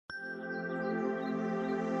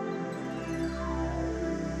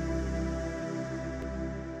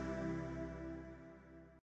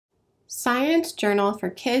Science Journal for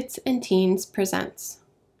Kids and Teens presents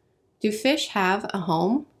Do Fish Have a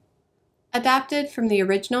Home? Adapted from the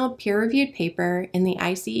original peer-reviewed paper in the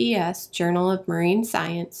ICES Journal of Marine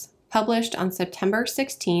Science, published on September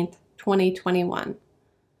 16, 2021.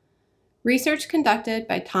 Research conducted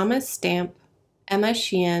by Thomas Stamp, Emma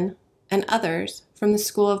Sheehan, and others from the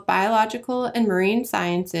School of Biological and Marine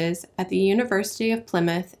Sciences at the University of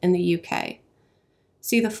Plymouth in the UK.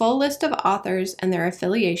 See the full list of authors and their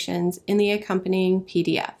affiliations in the accompanying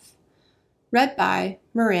PDF. Read by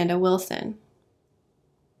Miranda Wilson.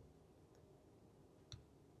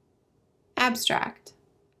 Abstract.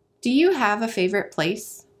 Do you have a favorite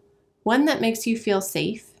place? One that makes you feel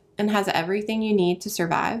safe and has everything you need to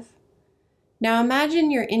survive? Now imagine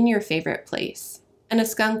you're in your favorite place and a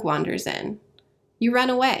skunk wanders in. You run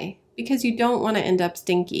away because you don't want to end up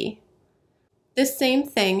stinky. This same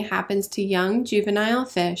thing happens to young juvenile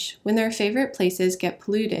fish when their favorite places get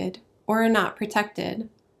polluted or are not protected.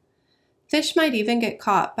 Fish might even get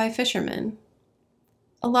caught by fishermen.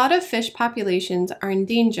 A lot of fish populations are in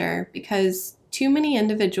danger because too many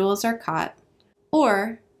individuals are caught,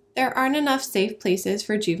 or there aren't enough safe places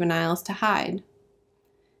for juveniles to hide.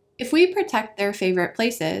 If we protect their favorite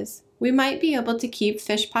places, we might be able to keep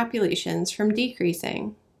fish populations from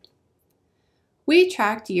decreasing. We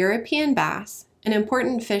tracked European bass, an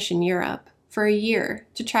important fish in Europe, for a year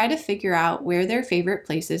to try to figure out where their favorite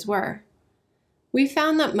places were. We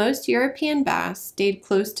found that most European bass stayed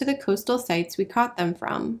close to the coastal sites we caught them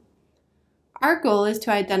from. Our goal is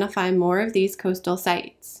to identify more of these coastal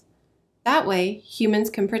sites. That way, humans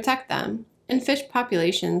can protect them and fish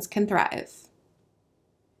populations can thrive.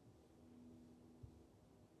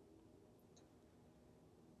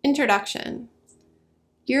 Introduction.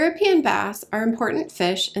 European bass are important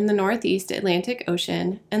fish in the Northeast Atlantic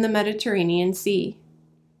Ocean and the Mediterranean Sea.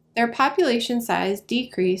 Their population size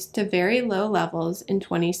decreased to very low levels in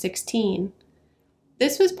 2016.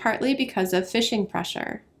 This was partly because of fishing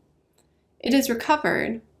pressure. It has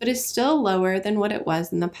recovered, but is still lower than what it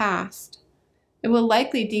was in the past. It will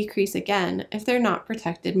likely decrease again if they're not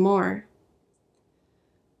protected more.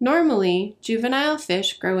 Normally, juvenile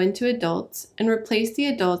fish grow into adults and replace the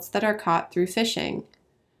adults that are caught through fishing.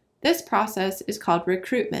 This process is called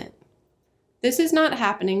recruitment. This is not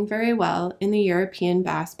happening very well in the European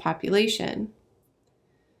bass population.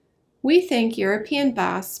 We think European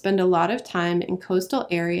bass spend a lot of time in coastal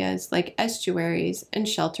areas like estuaries and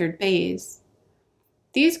sheltered bays.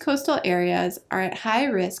 These coastal areas are at high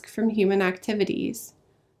risk from human activities.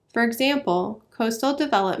 For example, coastal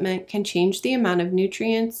development can change the amount of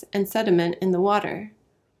nutrients and sediment in the water.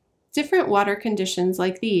 Different water conditions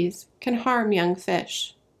like these can harm young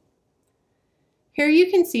fish. Here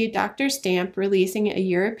you can see Dr. Stamp releasing a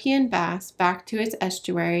European bass back to its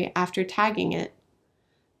estuary after tagging it.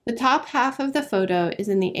 The top half of the photo is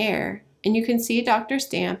in the air, and you can see Dr.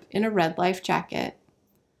 Stamp in a red life jacket.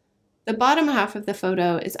 The bottom half of the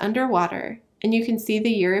photo is underwater, and you can see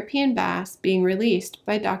the European bass being released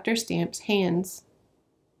by Dr. Stamp's hands.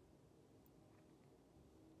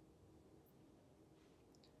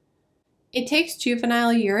 It takes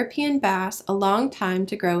juvenile European bass a long time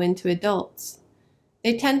to grow into adults.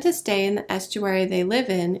 They tend to stay in the estuary they live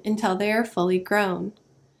in until they are fully grown.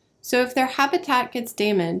 So if their habitat gets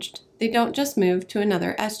damaged, they don't just move to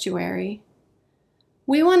another estuary.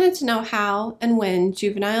 We wanted to know how and when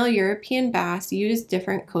juvenile European bass use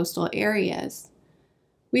different coastal areas.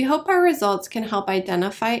 We hope our results can help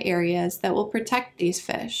identify areas that will protect these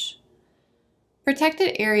fish.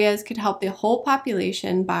 Protected areas could help the whole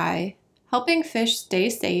population by helping fish stay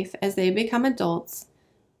safe as they become adults,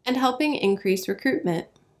 and helping increase recruitment.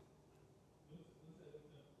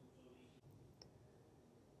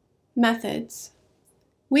 Methods.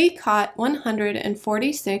 We caught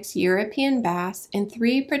 146 European bass in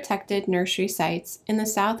 3 protected nursery sites in the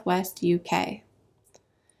southwest UK.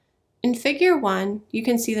 In Figure 1, you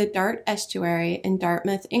can see the Dart Estuary in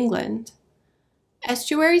Dartmouth, England.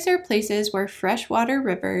 Estuaries are places where freshwater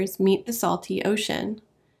rivers meet the salty ocean.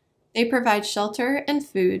 They provide shelter and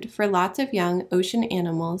food for lots of young ocean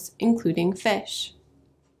animals, including fish.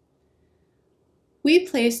 We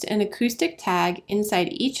placed an acoustic tag inside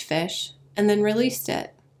each fish and then released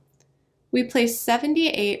it. We placed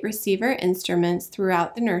 78 receiver instruments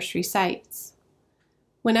throughout the nursery sites.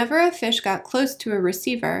 Whenever a fish got close to a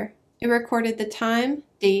receiver, it recorded the time,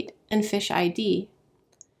 date, and fish ID.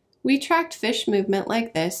 We tracked fish movement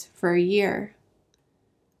like this for a year.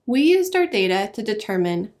 We used our data to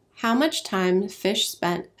determine how much time fish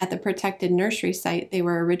spent at the protected nursery site they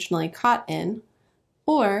were originally caught in,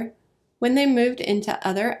 or when they moved into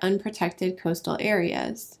other unprotected coastal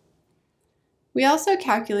areas. We also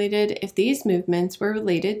calculated if these movements were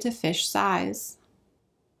related to fish size.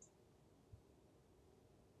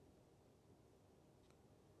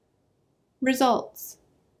 Results.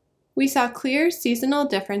 We saw clear seasonal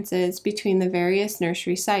differences between the various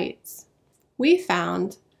nursery sites. We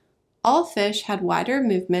found all fish had wider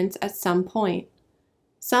movements at some point.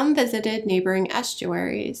 Some visited neighboring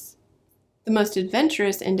estuaries. The most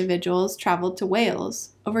adventurous individuals traveled to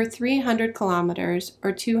Wales, over 300 kilometers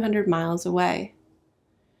or 200 miles away.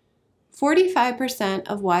 45%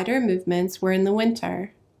 of wider movements were in the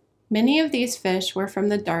winter. Many of these fish were from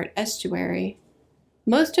the Dart estuary.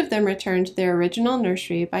 Most of them returned to their original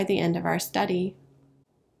nursery by the end of our study.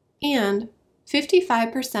 And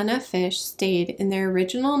 55% of fish stayed in their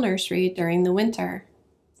original nursery during the winter.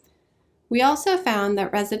 We also found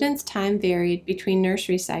that residence time varied between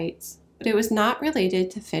nursery sites, but it was not related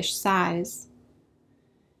to fish size.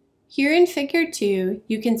 Here in Figure 2,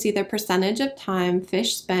 you can see the percentage of time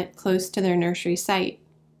fish spent close to their nursery site.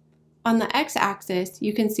 On the x-axis,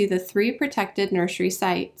 you can see the 3 protected nursery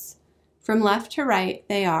sites. From left to right,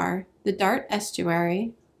 they are the Dart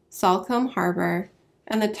Estuary, Salcombe Harbor,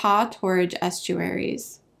 and the Taw Torridge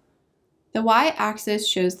estuaries. The y-axis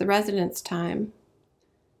shows the residence time.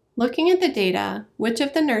 Looking at the data, which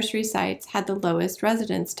of the nursery sites had the lowest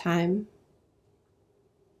residence time?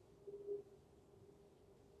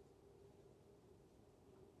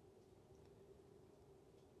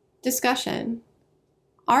 Discussion.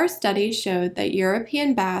 Our study showed that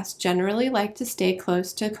European bass generally like to stay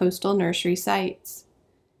close to coastal nursery sites.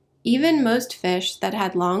 Even most fish that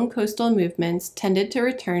had long coastal movements tended to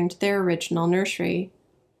return to their original nursery.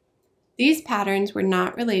 These patterns were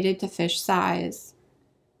not related to fish size.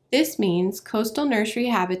 This means coastal nursery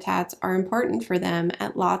habitats are important for them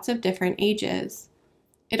at lots of different ages.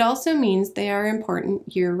 It also means they are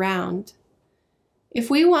important year-round. If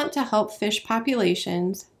we want to help fish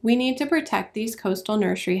populations, we need to protect these coastal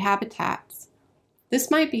nursery habitats.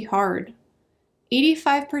 This might be hard.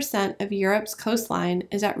 85% of Europe's coastline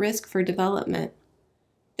is at risk for development.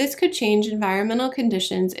 This could change environmental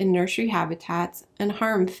conditions in nursery habitats and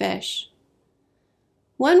harm fish.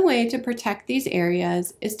 One way to protect these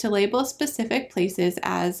areas is to label specific places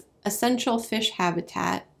as essential fish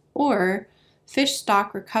habitat or fish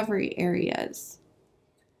stock recovery areas.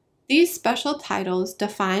 These special titles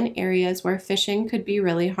define areas where fishing could be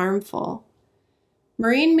really harmful.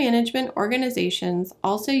 Marine management organizations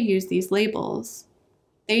also use these labels.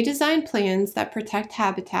 They design plans that protect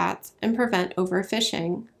habitats and prevent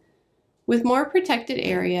overfishing. With more protected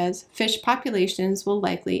areas, fish populations will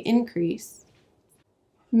likely increase.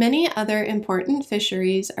 Many other important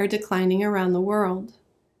fisheries are declining around the world.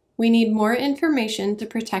 We need more information to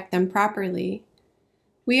protect them properly.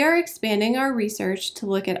 We are expanding our research to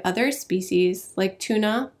look at other species like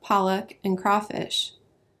tuna, pollock, and crawfish.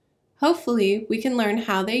 Hopefully, we can learn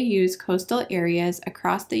how they use coastal areas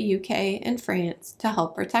across the UK and France to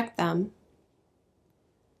help protect them.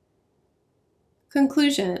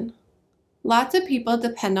 Conclusion. Lots of people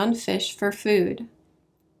depend on fish for food.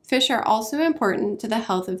 Fish are also important to the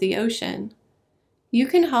health of the ocean. You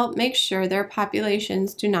can help make sure their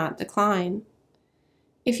populations do not decline.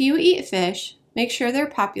 If you eat fish, make sure their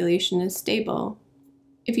population is stable.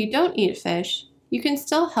 If you don't eat fish, you can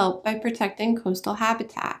still help by protecting coastal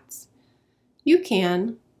habitats. You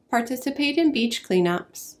can participate in beach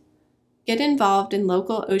cleanups, get involved in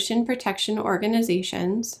local ocean protection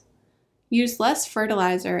organizations, use less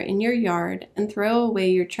fertilizer in your yard and throw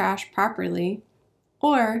away your trash properly,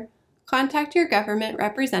 or contact your government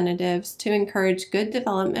representatives to encourage good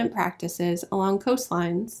development practices along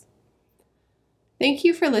coastlines. Thank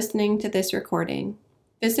you for listening to this recording.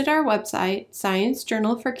 Visit our website,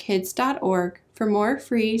 sciencejournalforkids.org, for more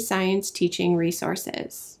free science teaching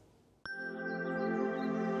resources.